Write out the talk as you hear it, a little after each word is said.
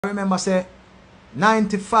remember say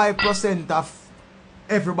 95% of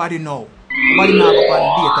everybody know. Nobody now go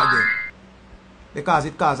on date again. Because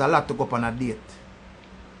it costs a lot to go on a date.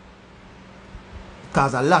 It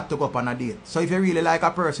costs a lot to go on a date. So if you really like a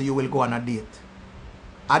person, you will go on a date.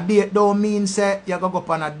 A date don't mean say you go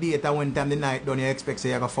on a date and when time the night done you expect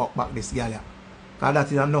say you go fuck back this girl. Because that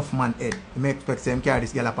is enough man head. You may expect say him carry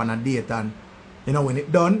this girl up on a date and you know when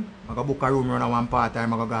it done, I go book a room around one part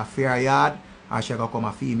time, I go a fair yard or she go come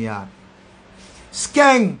a female yard.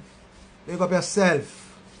 Skeng! Pick up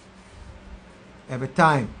yourself. Every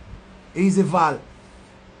time. Easy Val.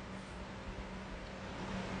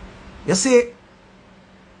 You see,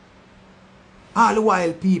 all the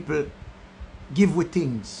while people give with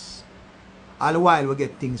things. All the while we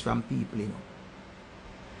get things from people, you know.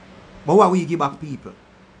 But what we give back people?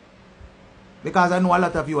 Because I know a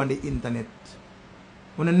lot of you on the internet.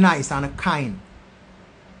 When are nice and kind.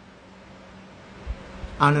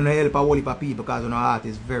 And you help a whole heap of people because your heart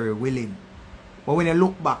is very willing. But when you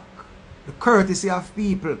look back, the courtesy of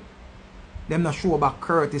people, them not show back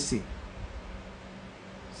courtesy.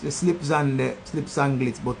 The slips and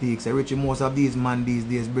glitz boutiques. Richie, most of these men these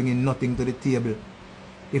days bringing nothing to the table.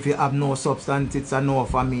 If you have no substance, it's a no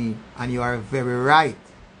for me. And you are very right.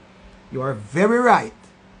 You are very right.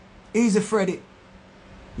 Easy Freddy.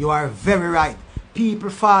 You are very right.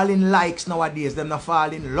 People fall in likes nowadays. Them not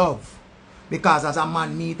fall in love. Because as a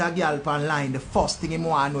man meet a girl online, the first thing he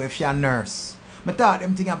want to know if she a nurse. I thought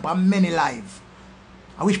them thinking about many lives.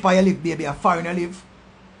 I which part you live, baby? A foreign you live?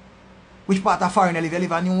 Which part of foreign you live? You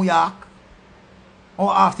live in New York? Or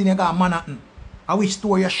often you go to Manhattan? I which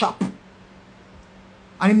store you shop?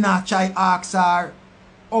 And him not try ask her,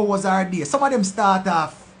 how was her day? Some of them start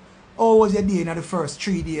off, how was your day in the first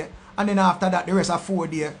 3 days? And then after that, the rest of 4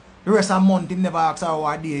 days. The rest of the month, him never ask her how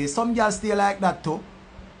her day is. Some girls stay like that too.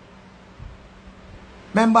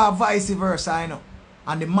 Remember vice versa, you know.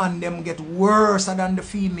 And the man them get worse than the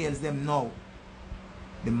females them now.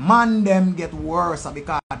 The man them get worse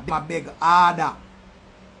because them a beg harder.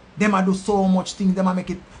 Them a do so much things, them a make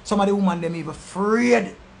it, some of the women them even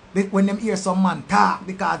afraid when them hear some man talk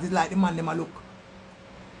because it's like the man them a look.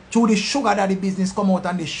 Through the sugar that the business come out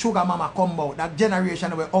and the sugar mama come out, that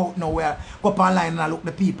generation we out nowhere, go up online and I look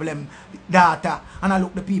the people them daughter and I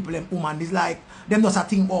look the people them woman. It's like them just a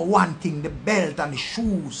think about one thing, the belt and the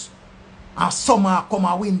shoes. And summer come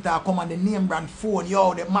and winter come and the name brand phone,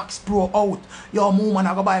 yo, the Max Pro out. Yo, woman,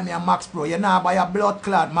 I go buy me a Max Pro. You now buy a blood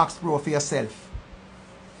clot Max Pro for yourself.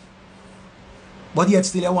 But yet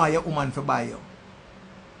still you want your woman to buy you.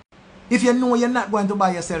 If you know you're not going to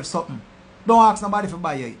buy yourself something, don't ask nobody to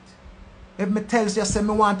buy you it. If me tells you say me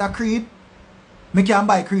want a Creed, me can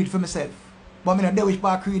buy Creed for myself. But me not there which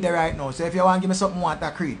buy Creed there right now. So if you want to give me something, want a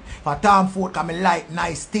Creed. For Tom Ford, because me like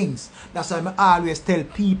nice things. That's why I always tell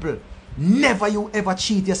people, never you ever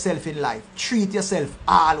cheat yourself in life. Treat yourself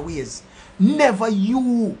always. Never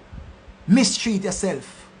you mistreat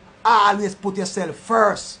yourself. Always put yourself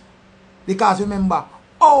first. Because remember,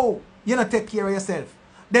 oh, you not take care of yourself.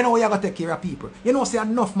 Then how you going to take care of people? You know, say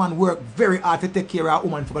enough man work very hard to take care of a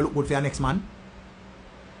woman for look good for your next man.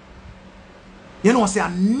 You know, say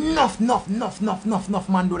enough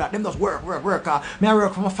man do that. Them just work. Me I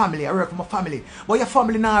work for my family, But your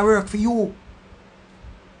family now work for you.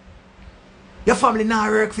 Your family now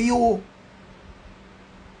work for you.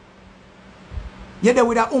 You're there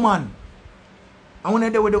with a woman. And when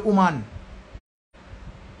you're there with a woman,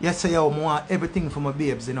 you say, yo, I want everything for my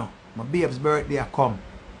babes, you know. My babes' birthday I come.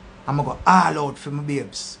 I'm going to go all out for my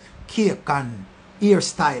babes. Cake and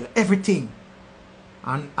hairstyle, everything.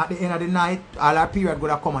 And at the end of the night, all our period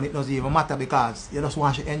going to come and it doesn't even matter because you just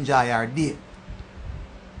want to enjoy our day.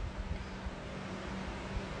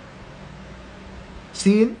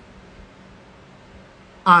 See?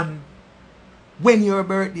 And when your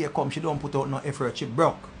birthday comes, she don't put out no effort, she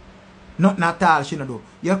broke. Nothing at all she don't do.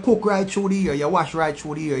 You cook right through the year, you wash right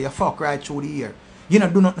through the year, you fuck right through the year. You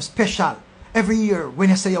don't do nothing special. Every year, when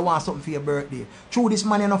you say you want something for your birthday, through this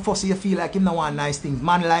man, you know, fussy, you feel like you don't want nice things.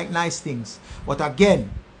 Man like nice things. But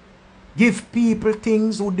again, give people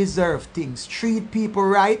things who deserve things. Treat people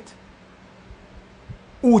right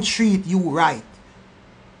who treat you right.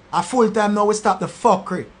 A full time now we stop the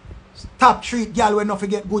fuckery. Stop treat girl when not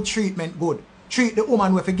forget good treatment good. Treat the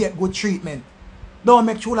woman when forget good treatment. Don't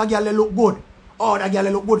make sure the girl look good. Oh, the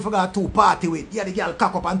girl look good for her to party with. Yeah, the girl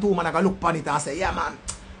cock up and two man I look on it and say, yeah man,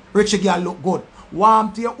 Richie girl look good.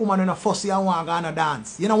 Warm to your woman in a fussy and want to go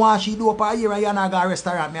dance. You know what she do up a year and you not go to a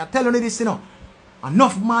restaurant. Me I tell you this, you know.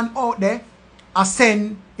 Enough man out there I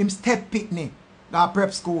send him step picnic go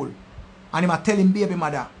prep school. And him I tell him baby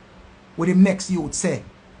mother with him next youth say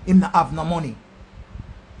him not have no money.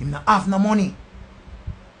 Him not have no money.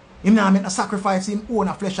 Him not make a sacrifice him own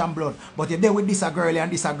a flesh and blood. But you're there with this a girlie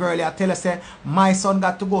and this a girlie. I tell her, say, my son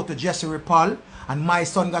got to go to Jesse Paul. And my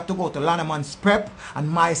son got to go to Lanneman's Prep. And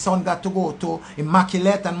my son got to go to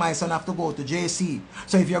Immaculate. And my son have to go to JC.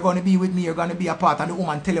 So if you're going to be with me, you're going to be a part. And the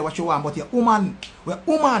woman tell you what you want. But you're woman. We're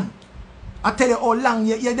woman. I tell you how long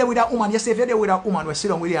you're there with that woman. You say if you're there with that woman, we sit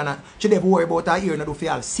down with you and she never worry about her ear and do for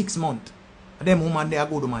you 6 months. And them woman, they are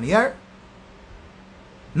good woman. Here.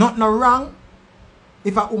 Not no wrong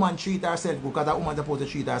if a woman treat herself good. Because a woman supposed to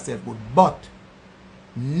treat herself good. But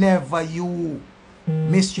never you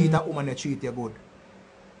mistreat a woman that treat you good.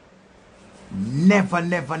 Never,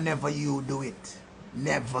 never, never you do it.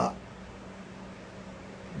 Never.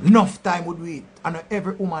 Enough time would we. And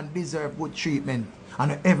every woman deserve good treatment.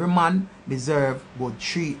 And every man deserve good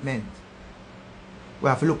treatment. We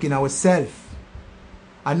have to look in ourselves.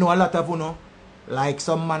 I know a lot of you know, like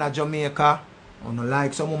some man at Jamaica, or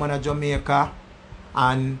like some woman at Jamaica,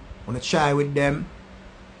 and want to try with them,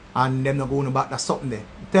 and them not going back to something there.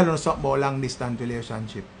 Tell them something about long distance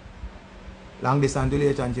relationship. Long distance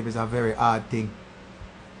relationship is a very hard thing.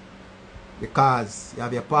 Because you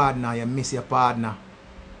have your partner, you miss your partner.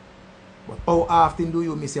 But how often do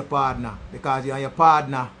you miss your partner? Because you and your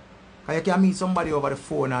partner, because you can meet somebody over the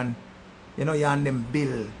phone and you know you and them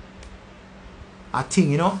build a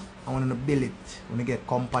thing, you know. I want to build it when you get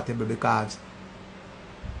compatible because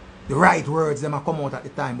the right words them come out at the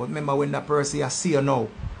time. But remember when that person you see you now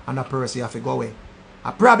and that person you have to go away.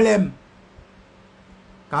 A problem.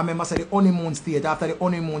 Because remember say the honeymoon stage, after the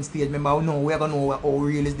honeymoon stage, remember no, we're gonna know how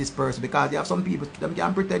real is this person because you have some people them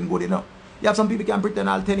can pretend good enough. You have some people can pretend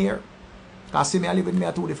all 10 years. Because see me and live with me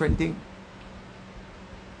are two different things.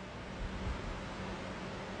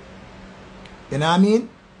 You know what I mean?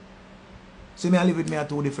 See me and live with me are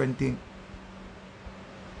two different things.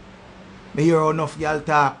 Me hear enough girl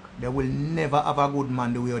talk, they will never have a good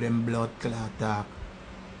man the way them blood clot talk.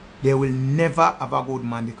 They will never have a good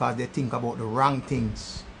man because they think about the wrong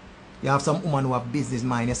things. You have some woman who have business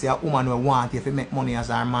mind. You see a woman who want if you make money as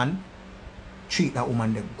her man, treat that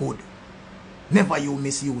woman there good. Never you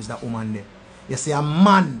misuse that woman there. You see a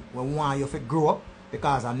man will want you to grow up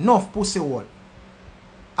because enough pussy hole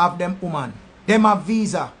have them woman. Them have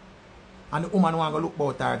visa. And the woman want to look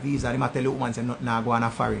about her visa. They might tell the woman say nothing now go on a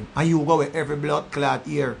foreign. And you go with every blood clot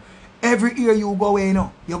year. Every year you go away, you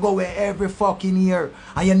know. You go away every fucking year.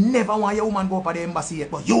 And you never want your woman go up at the embassy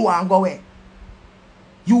yet. But you want to go away.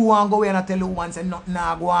 You want to go away and tell the woman say nothing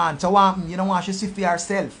now go on. So what happen? You don't want to see for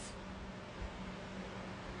yourself.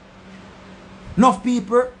 Enough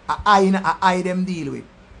people, I them deal with.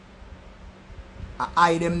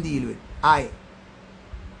 I them deal with.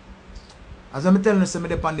 As I'm telling you, I'm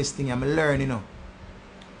upon this thing, I'm learning, you know.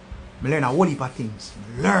 I learn a whole heap of things.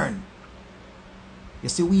 Learn. You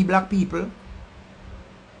see, we black people,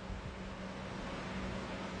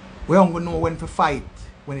 we don't know when to fight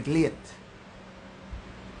when it's late.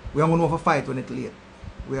 We don't know how to fight when it's late.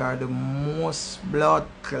 We are the most blood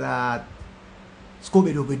clot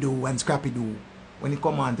Scooby-Doo and Scrappy-Doo when it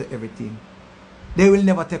comes on to everything. They will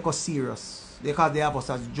never take us serious because they have us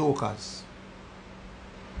as jokers.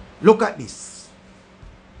 Look at this.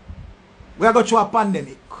 We are going through a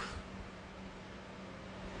pandemic.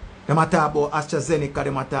 They might talk about AstraZeneca,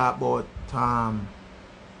 they might talk about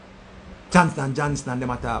Johnson, they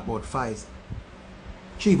might talk about Pfizer.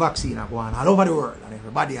 3 vaccines are going all over the world and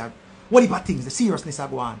everybody are what if things, the seriousness are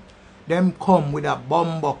going. Them come with a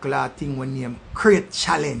bumbuckler thing when you create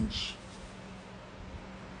challenge.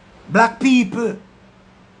 Black people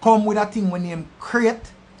come with a thing when you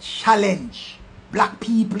create challenge. Black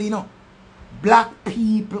people, you know. Black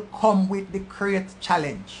people come with the create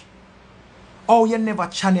challenge. Oh, you never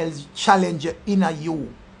challenge your inner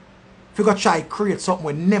you. If you go try create something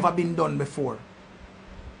that never been done before.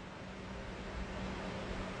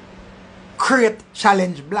 Create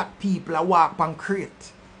challenge. Black people a walk and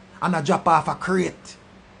create. And a drop off a crate.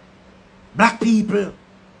 Black people.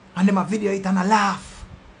 And them a video it and a laugh.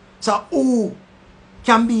 So who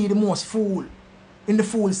can be the most fool in the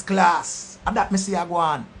fool's class? And that me see a go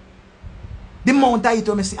on. The amount of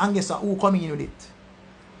it me see and guess who coming in with it?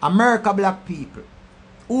 America black people.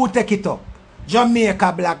 Who take it up?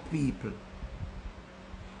 Jamaica black people.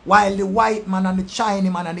 While the white man and the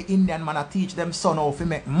Chinese man and the Indian man teach them son how to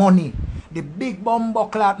make money. The big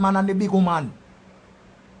bumbuckler man and the big woman.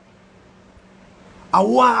 I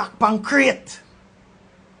walk pan crate.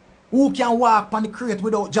 Who can walk pan the crate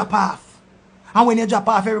without drop off? And when you drop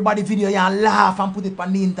off, everybody video you and laugh and put it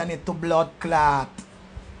on the internet to blood clot.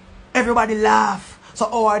 Everybody laugh. So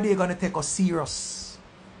how are they going to take us serious?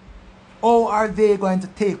 How are they going to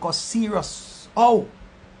take us serious? Oh,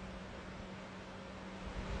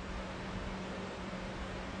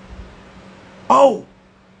 Oh!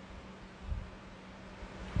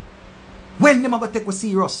 When them are going to take us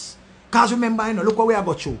serious? Because remember, you know, look what we have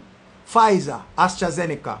got through. Pfizer,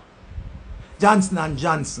 AstraZeneca, Johnson &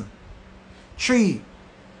 Johnson. 3.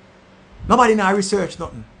 Nobody now research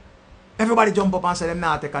nothing. Everybody jump up and say them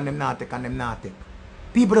not take and them not take and them not take.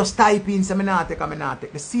 People just type in say me not take and me not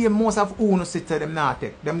take. The same most of who no sit say them not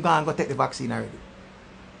take. Them gone go take the vaccine already.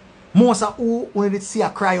 Most of who when they see a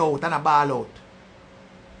cry out and a ball out.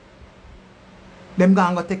 Them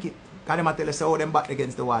gone go take it. Because them a tell you say, oh, them back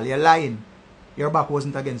against the wall. You're lying. Your back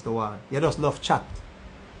wasn't against the wall. You just love chat.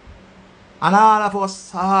 And all of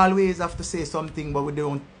us always have to say something, but we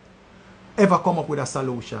don't ever come up with a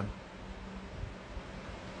solution.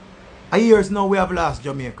 A years now we have lost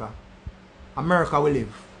Jamaica. America will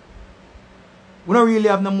live. We don't really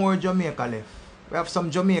have no more Jamaica left. We have some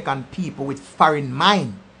Jamaican people with foreign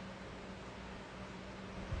mind.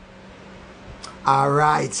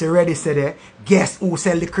 Alright, so ready say there. Guess who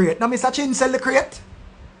sell the crate? Now Mr. Chin sell the crate.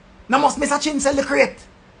 Now must Mr. Chin sell the crate.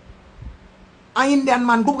 An Indian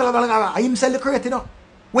man, him sell the crate, you know.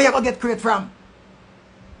 Where you gonna get crate from?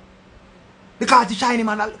 Because the Chinese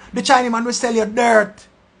man will sell you dirt.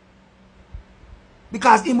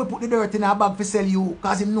 Because him will put the dirt in a bag to sell you.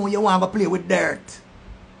 Because him know you want to play with dirt.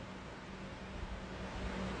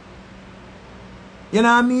 You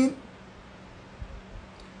know what I mean?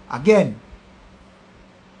 Again,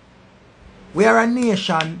 we are a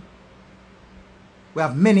nation. We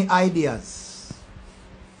have many ideas.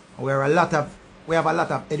 We have a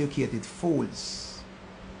lot of educated fools.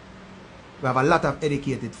 We have a lot of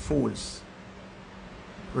educated fools.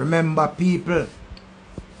 Remember, people,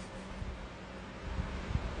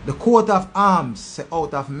 the coat of arms say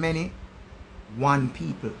out of many, one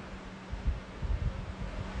people.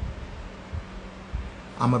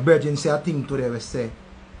 I'm a virgin say a thing today we say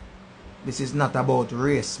this is not about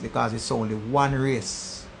race because it's only one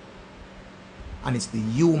race. And it's the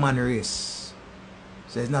human race.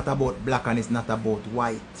 So it's not about black and it's not about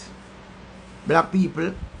white. Black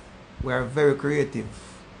people, we are very creative.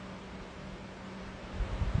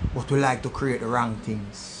 But we like to create the wrong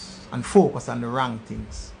things and focus on the wrong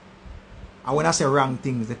things. And when I say wrong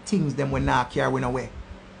things, the things them we not carrying away.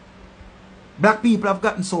 Black people have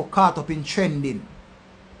gotten so caught up in trending.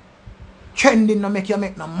 Trending no make you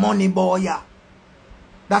make no money, boy. Yeah.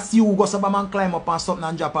 That's you go some man climb up on something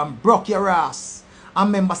and drop and broke your ass. And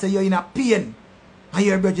remember say you're in a pain. And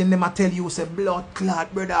your virgin them tell you say blood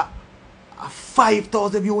clot, brother.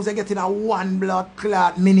 5,000 views are getting a 1 blood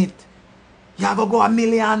clot minute. You have to go 1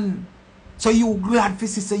 million. So you glad for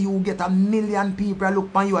say you get 1 million people look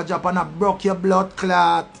on you a drop and a broke your blood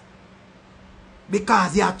clot.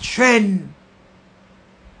 Because you're trend.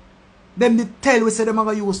 Them they tell we say them are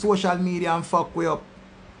going to use social media and fuck we up.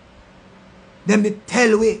 Them they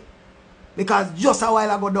tell we. Because just a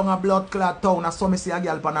while ago down a blood clot town, I saw me see a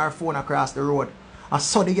girl on her phone across the road. I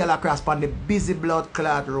saw the girl across on the busy blood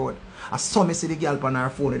clot road. I saw me see the girl on her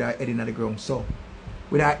phone with her head in the ground. So,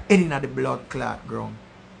 with her head in the blood clot ground.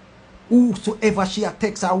 Whosoever she a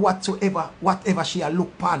text or whatever she a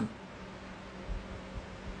look pan.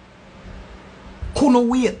 Couldn't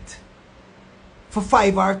wait for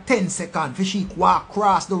 5 or 10 seconds for she walk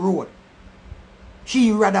across the road.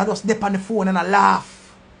 She rather just dip on the phone and a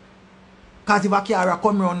laugh. Because if a car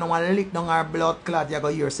come around now and lick down her blood clot, you go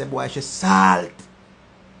hear say, boy, she salt.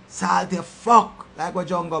 Salt the fuck. Like what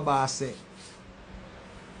Jungle Boss say.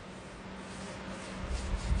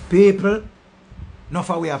 People,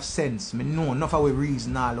 enough of we have sense. Me know, enough of we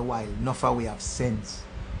reason all the while. Enough of we have sense.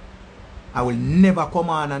 I will never come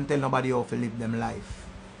on and tell nobody how to live them life.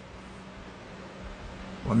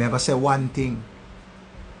 But me ever say one thing.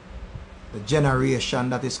 The generation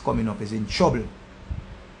that is coming up is in trouble.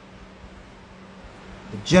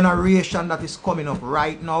 The generation that is coming up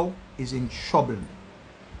right now is in trouble.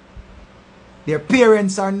 Their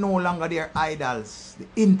parents are no longer their idols. The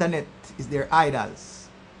internet is their idols.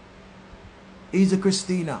 Easy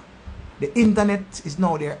Christina. The internet is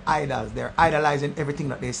now their idols. They're idolizing everything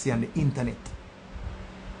that they see on the internet.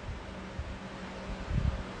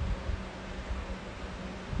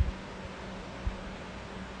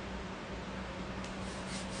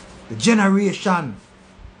 The generation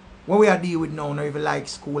what we are dealing with now, not even like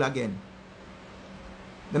school again.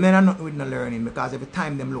 The men are not with no learning because every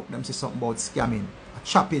time them look, them see something about scamming.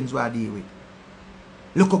 Choppings we are dealing with.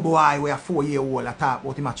 Look a boy, we are 4-year-old, I talk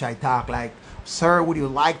about him, I try talk like, sir, would you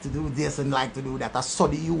like to do this and like to do that? I saw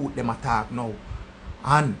the youth, them attack now.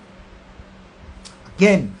 And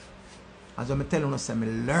again, as I'm telling you, say, me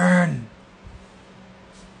learn.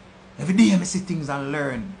 Every day I see things and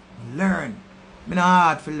learn. Learn. Me not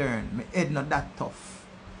hard to learn. My head not that tough.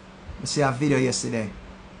 I see a video yesterday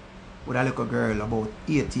with a little girl about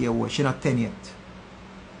 8 years old. She not 10 yet.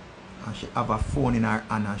 And she have a phone in her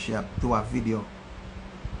hand and she do a video.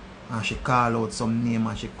 And she call out some name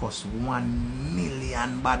and she cost 1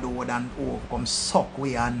 million bad word and come suck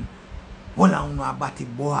way and hold on a batty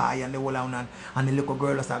boy and the hold on and the little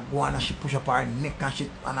girl just go on and she push up her neck and shit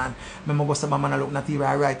and remember go some man look not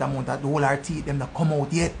even right amount that the whole her teeth them not come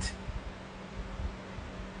out yet.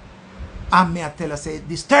 And me I tell her say it's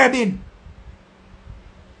disturbing.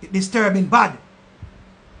 It's disturbing bad.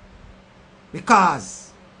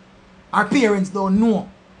 Because our parents don't know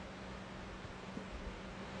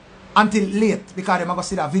until late because they go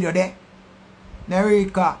see that video there.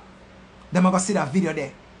 Nerika, they go see that video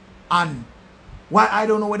there. And why I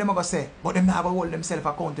don't know what they go say, but them not go hold themselves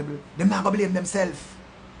accountable. Them not go blame themselves.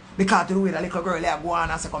 Because to the way that little girl there go on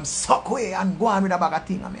and say come suck away and go on with a bag of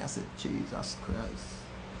thing. And me I say, Jesus Christ.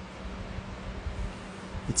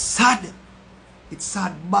 It's sad. It's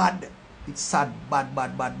sad bad. It's sad bad.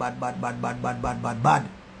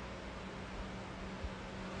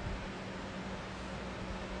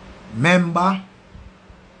 Remember,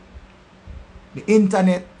 the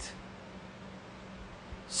internet,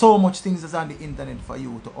 so much things is on the internet for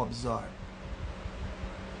you to observe.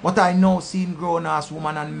 What I know, seeing grown-ass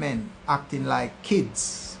women and men acting like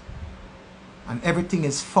kids, and everything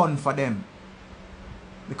is fun for them,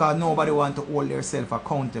 because nobody want to hold themselves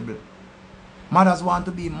accountable. Mothers want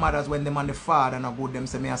to be mothers when them and the father not good. Them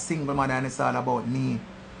say me a single mother and it's all about me.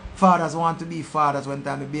 Fathers want to be fathers when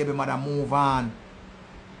time the baby mother move on.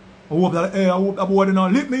 I hope that, hey, I hope that boy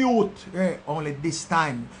not let me out. Hey, only this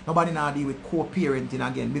time. Nobody now deal with co-parenting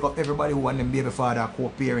again. Because everybody who want them baby father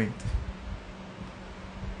co-parent.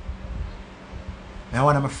 And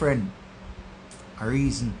one of my friend, a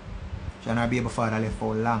reason, she and her baby father left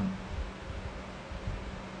for long.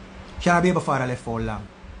 She and her baby father left for long.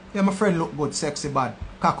 Yeah, my friend look good, sexy, bad,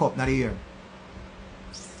 cock up, not the ear.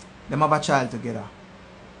 Them have a child together.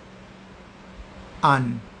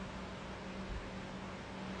 And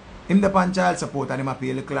him the pan child support and him a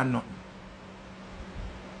pay a little and nothing.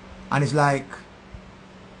 And it's like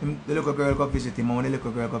the little girl go visit him, and when the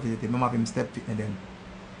little girl go visit him have him step fit to them.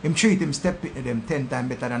 Him treat him step fit to them 10 times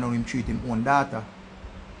better than how him treat him own daughter.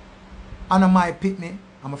 And my pitney,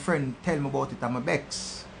 and my friend tell me about it and my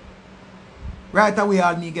vex. Right away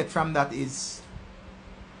all me get from that is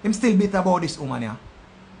him still bitter about this woman here.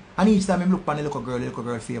 And each time him look on the little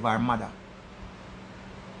girl favor her mother.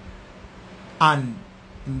 And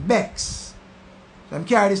him vex. So him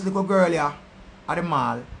carry this little girl here at the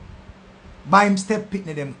mall, buy him step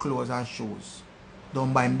pitney them clothes and shoes.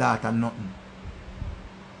 Don't buy him daughter nothing.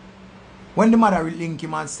 When the mother link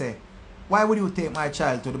him and say, why would you take my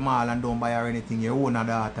child to the mall and don't buy her anything, your own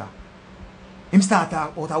daughter? Him start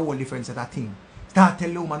talk about a whole different set of thing. Start tell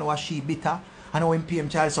the woman how she bitter, and how him pay him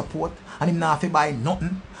child support, and him not have to buy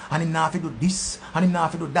nothing, and him not have to do this, and him not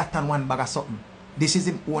have to do that and one bag of something. This is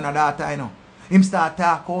him own daughter, you know. Him start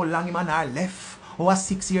talk how long him and her left, how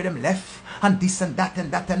 6 years them left, and this and that and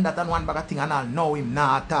that and that and one bag of thing, and I'll know him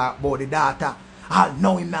not talk about the daughter. I'll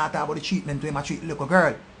know him not talk about the treatment to him a treat the little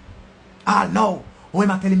girl. I'll know. Oh, him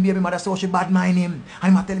a tell him baby mother so she bad mind him.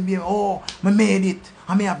 And him a tell him baby, oh, I made it.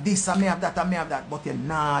 I may have this, I may have that, I may have that. But you're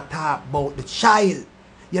not talk about the child.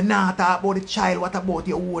 You're not talk about the child. What about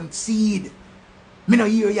your own seed? Me no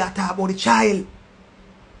hear you talk about the child.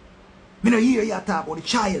 Me no hear you talk about the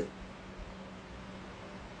child.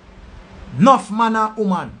 Enough man and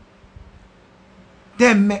woman.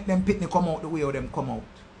 Them make them pitney come out the way how them come out.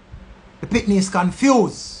 The pitney is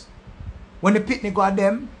confused. When the pitney go at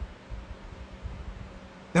them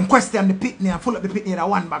question the pitney and full up the pitney that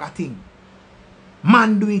one bag of thing.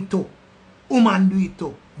 Man do it too. Woman do it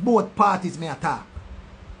too. Both parties may attack.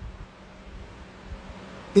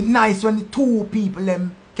 It's nice when the two people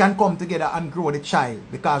them can come together and grow the child.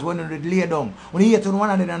 Because when they lay down, when you hear to one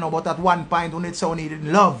another know about at one point when it's so needed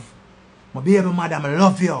love. My baby madam, I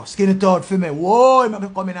love you. Skin it out for me. Whoa,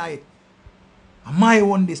 I'm coming at it. And my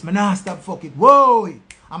one this, I not stop fuck it. Whoa,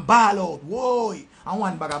 I'm ball out. Whoa, and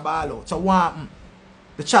one bag of ball out. So one.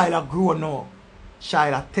 The child have grown now.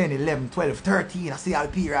 Child at 10, 11, 12, 13, I see all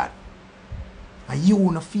period. And you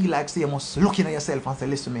wanna feel like say you must looking at yourself and say,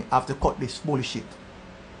 listen me, I have to cut this bullshit.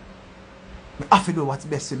 I have to do what's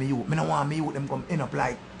best for me you. I don't want me youth them come end up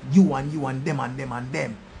like you and them and them and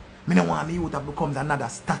them. I don't want me youth that becomes another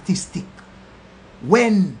statistic.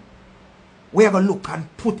 When we are gonna look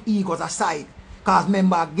and put egos aside. Because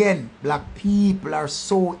remember again, black people are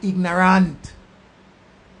so ignorant.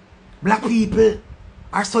 Black people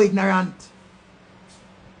are so ignorant.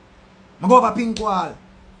 I go over pink wall.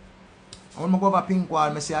 When I go over pink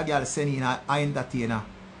wall, I see a girl sending an entertainer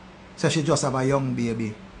So she just have a young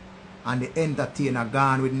baby. And the entertainer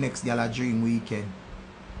gone with next gal a dream weekend.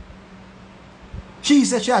 She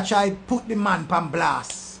said she had tried put the man pan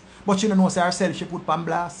blast. But she don't know say herself she put pan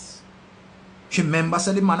blast. She remember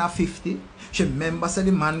say the man a 50. She remember say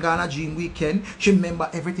the man gone a dream weekend. She remember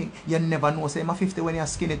everything. You never know say I'm 50 when you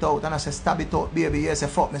skin it out and I say stab it out, baby. You say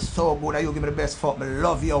fuck me so good and you give me the best fuck. Me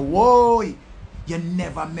love you. Whoa. You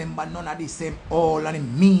never remember none of the same all and it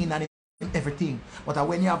mean and everything. But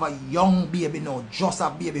when you have a young baby now, just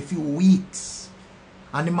a baby few weeks,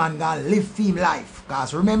 and the man gonna live film life.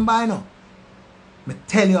 Cause remember, you know, me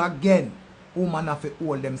tell you again, woman have to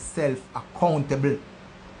hold themselves accountable.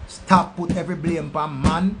 Stop put every blame on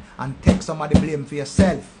man and take some of the blame for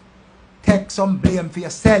yourself. Take some blame for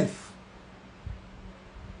yourself.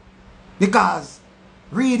 Because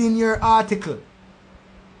reading your article,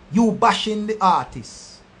 you bashing the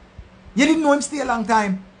artist. You didn't know him stay a long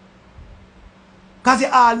time. Because you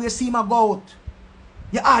always see him go out.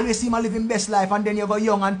 You always see him living best life and then you go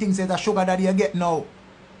young and things that the sugar that you get now.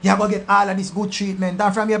 You go get all of this good treatment.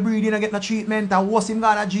 And from your breeding you get no treatment. And what's him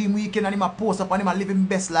gonna dream weekend and him a post up and him a living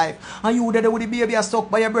best life. And you there with the baby a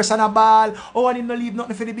suck by your breast and a ball. Oh, and him no leave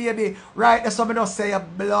nothing for the baby. Right, that's something just say your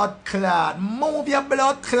blood clot. Move your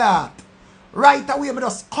blood clot. Right away, me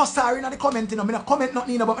just cuss her in the comment. I don't comment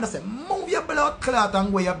nothing but I just say move your blood clot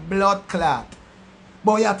and go your blood clot.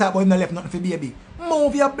 But you talk about him no left nothing for baby.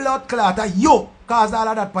 Move your blood clot and you cause all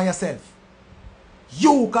of that for yourself.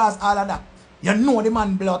 You cause all of that. You know the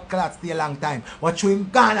man blood clot stay a long time. But you him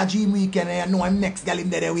gone a dream weekend and you know him next girl him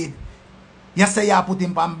there with. You say you put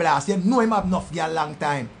him on blast. You know him have enough girl long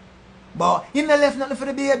time. But him no left nothing for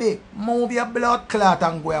the baby. Move your blood clot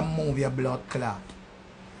and go and move your blood clot.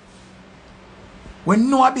 When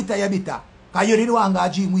no a bitter, you bitter. Because you did one go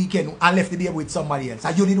a dream weekend and left the baby with somebody else.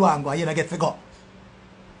 And you did one go and you don't get to go.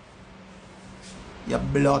 Your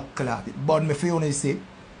blood clot. It burn me for you see.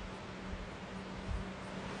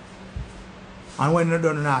 And when you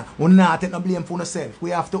don't that, we not take no blame for yourself.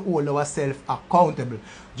 We have to hold ourselves accountable.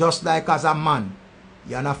 Just like as a man,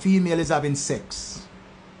 you and a female is having sex.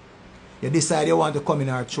 You decide you want to come in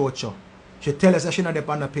her church. She tell us that she not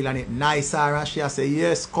depend on the pill and it nice her and she say,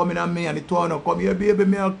 yes, come in on me and the two no come here, baby,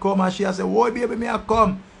 me I come. And she say, why baby, me I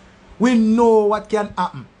come. We know what can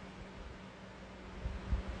happen.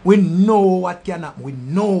 We know what can happen. We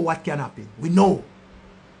know what can happen. We know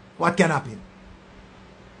what can happen.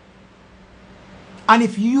 And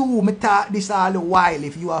if you, me talk this all the while,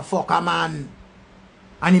 if you a fuck a man,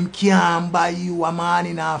 and him can't buy you a man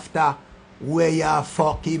in after, where you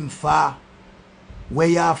fuck him for? Where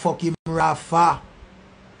you fuck him for?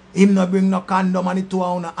 Him no bring no condom and the two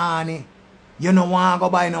on the honey. You no want to go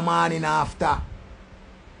buy no man in after.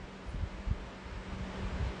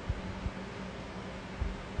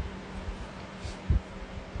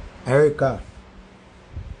 Erica,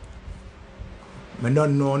 I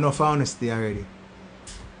don't know enough honesty already.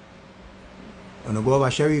 I'm going to go over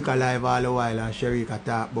Sherika live all the while and Sherika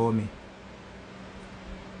talk about me.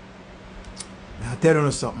 I'll tell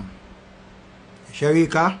you something.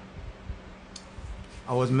 Sherika,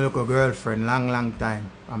 I was my little girlfriend long time.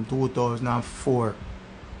 From 2004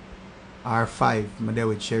 or 5, I'm there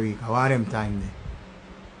with Sherika. One of them time there.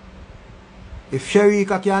 If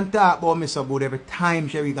Sherika can talk about me so good every time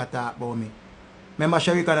Sherika talk about me. Remember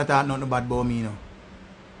Sherika not talk nothing bad about me, you know.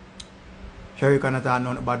 Sherika not talk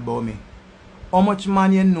nothing bad about me. How much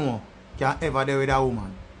man you know can ever do with a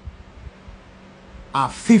woman?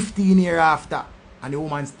 And 15 years after, and the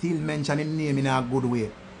woman still mention his name in a good way.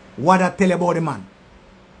 What I tell you about the man?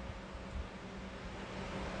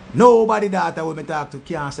 Nobody that I will me talk to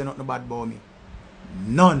can't say nothing bad about me.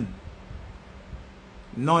 None.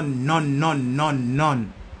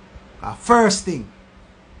 None. First thing,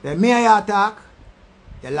 the me I talk,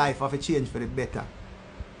 your life have to change for the better.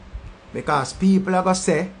 Because people are going to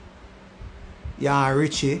say, you're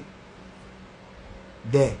Richie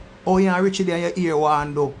there. Oh, you're Richie there and you hear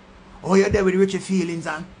one do. Oh, you're there with Richie feelings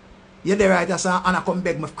and you're there right as and I come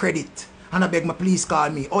beg my credit. And I beg my please call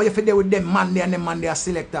me. Oh, you're there with them man there and them man there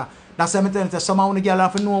selector. That's why I'm telling you, somehow the girl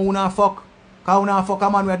have to know who not fuck. Because who not fuck a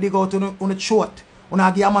man will dig out on the throat. Who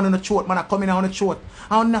not give a man on the throat, man I come in on the throat.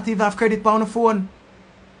 And not even have credit on the phone.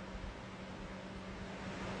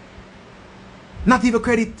 Not even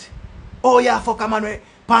credit. Oh, yeah, fuck a man with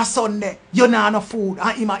past Sunday, you not enough food,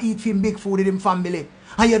 and him a eat him big food with him family.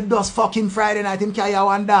 And you just fuck him Friday night, him carry you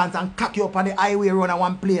one dance and cock you up on the highway run at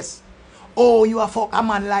one place. Oh, you a fuck a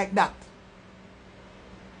man like that.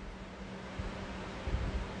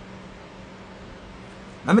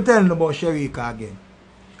 Let me tell you about Sherika again.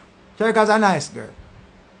 Sherika's a nice girl.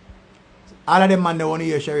 All of them man they want to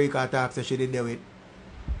hear Sherika talk, so she did do it.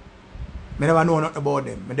 I never know nothing about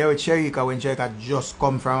them. I there with Sherika when Sherika just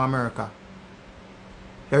come from America.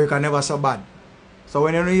 Sherika never so bad. So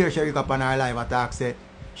when you hear Sherika on her live attack say,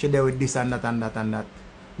 she there with this and that and that and that.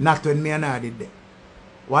 Not when me and her did that.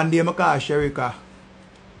 One day I call Sherika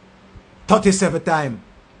 37 times.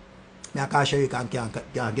 I call Sherika and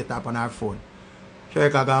can't get up on her phone.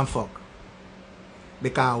 Sherika gone fuck.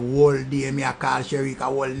 Because whole day me I call Sherika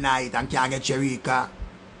whole night and can't get Sherika.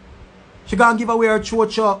 She gonna give away her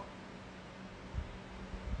chocho.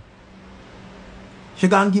 She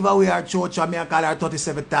gonna give away her chocho. Me I call her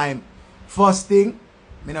 37 times. First thing,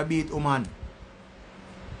 me no beat woman.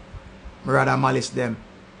 Me rather malice them.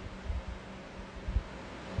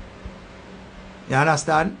 You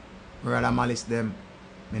understand? Me rather malice them.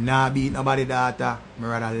 Me nah beat nobody daughter. Me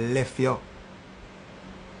rather left you.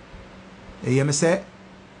 You hear me say?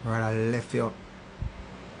 Me rather left you.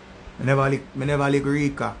 Me never lick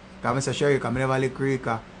Rika. Because I say Sherika, me never lick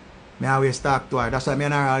Rika. Me always talk to her. That's why me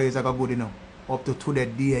and her always go good, you know. Up to today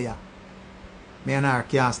day, yeah. Me and her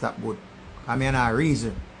can't stop good. Because me and her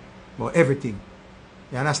reason about everything.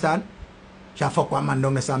 You understand? She fuck one man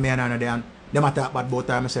down there, me and her there, and them a talk bad about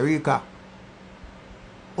her. I say, Rika,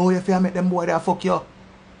 oh, you feel make them boy there fuck you?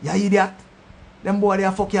 You idiot. Them boy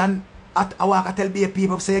there fuck you and I walk and tell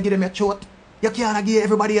people, say you give them a chote. You can't give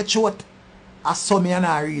everybody a chote. I saw me and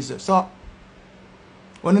her reason. So,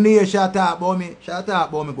 when you hear she talk about me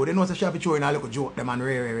good. You know she have to throw in a little joke, them and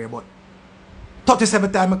rare, but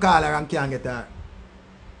 37 times I call her and can't get her.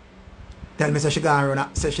 Tell me say she gone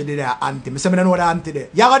run, say she did her auntie. I say I don't know the auntie there.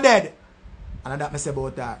 You are dead. And that I say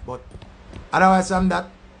about her. But otherwise from that,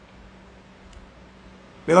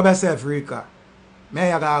 big up yourself, Rika. Me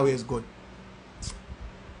you always good.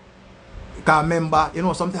 Because remember, you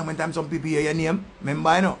know, sometimes some people hear your name,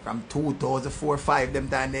 remember, you know, from 2004, 5, them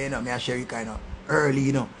time there, you know, me and Sherika, you know, early,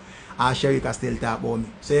 you know, and Sherika still talk about me.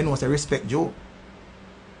 So, you know, say respect Joe.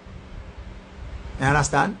 You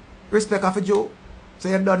understand? Respect of Joe. So,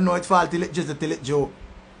 you don't know it fall till it just till it Joe.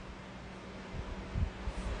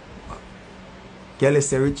 Kelly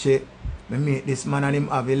say, Richie, me meet this man and him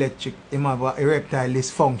have him have a erectile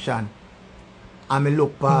dysfunction. And me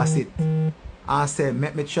look past it. I say,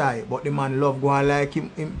 make me try. But the man love going like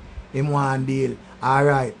him want deal.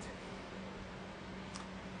 Alright.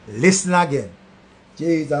 Listen again.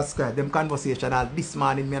 Jesus Christ. Them conversation. This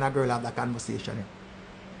morning, me and a girl have that conversation.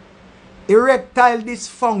 Erectile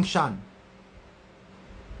dysfunction.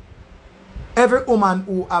 Every woman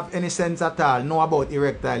who have any sense at all know about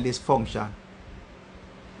erectile dysfunction.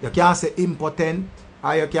 You can't say impotent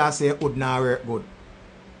or you can't say would not work good.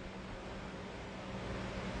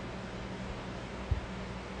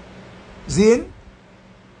 Zin,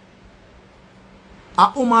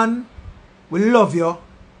 a woman will love you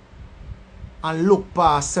and look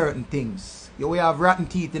past certain things. You will have rotten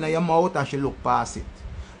teeth in your mouth and she look past it.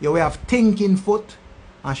 You will have thinking foot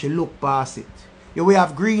and she look past it. You will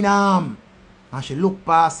have green arm and she look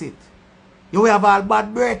past it. You will have all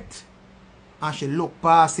bad breath and she look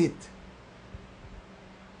past it.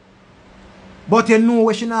 But you know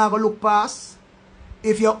what she not gonna look past?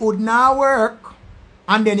 If you would not work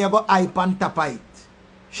and then you go hype on top of it,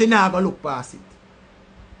 she not gonna look past it.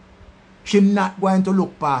 She not going to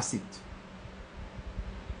look past it.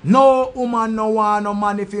 No woman no want no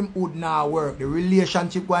man if him would not work. The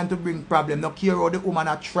relationship going to bring problem. No care how the woman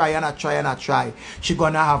a try and a try and a try. She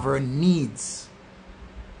gonna have her needs.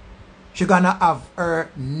 She gonna have her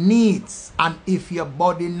needs. And if your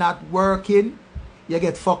body not working, you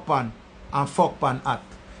get fuck pan and fuck pan at.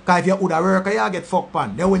 Because if you would have work, you get fuck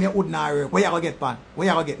pan. Then when you would not work, where you gonna get pan? Where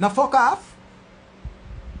you gonna get? Now fuck off.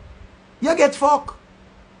 You get fuck.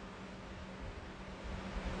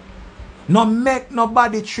 No make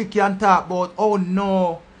nobody trick you and talk about, oh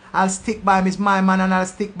no, I'll stick by him, it's my man and I'll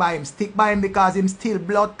stick by him. Stick by him because him still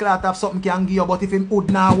blood clot of something can give you, but if him would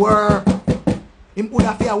not work, him would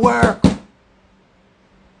have to work.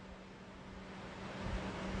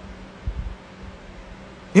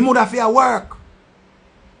 Him would have to work.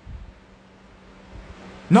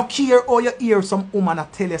 No care how you hear some woman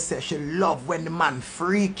that tell you say she love when the man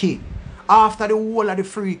freaky. After the whole of the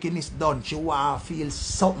freaking is done, she want to feel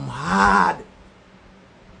something hard.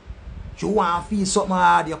 She want to feel something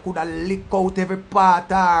hard. You could have lick out every part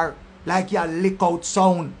or like you lick out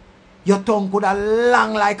sound. Your tongue could have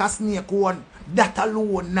long like a snake one. That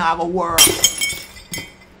alone never work.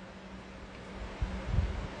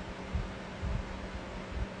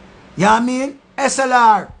 You know what I mean?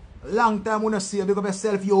 SLR. Long time when you see you become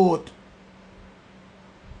yourself youth.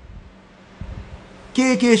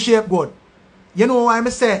 KK shape good. You know why I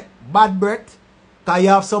say bad breath? Because you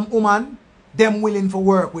have some woman, them willing for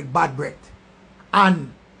work with bad breath.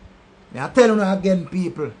 And Me I tell you again,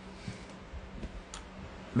 people.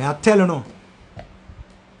 Me I tell you no.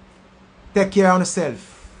 Take care of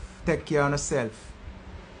yourself. Take care of yourself.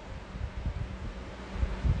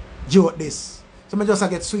 Joke this. So me just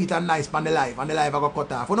get sweet and nice on the live. And the live I go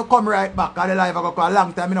cut off. When you come right back, and the live I go cut a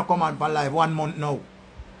long time. I don't come on for live. 1 month now.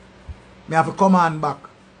 Me have to come on back.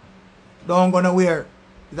 Don't go nowhere.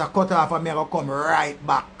 It's a cut off and me I go come right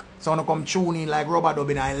back. So I come tune in like rubber dub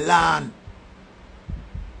in a land.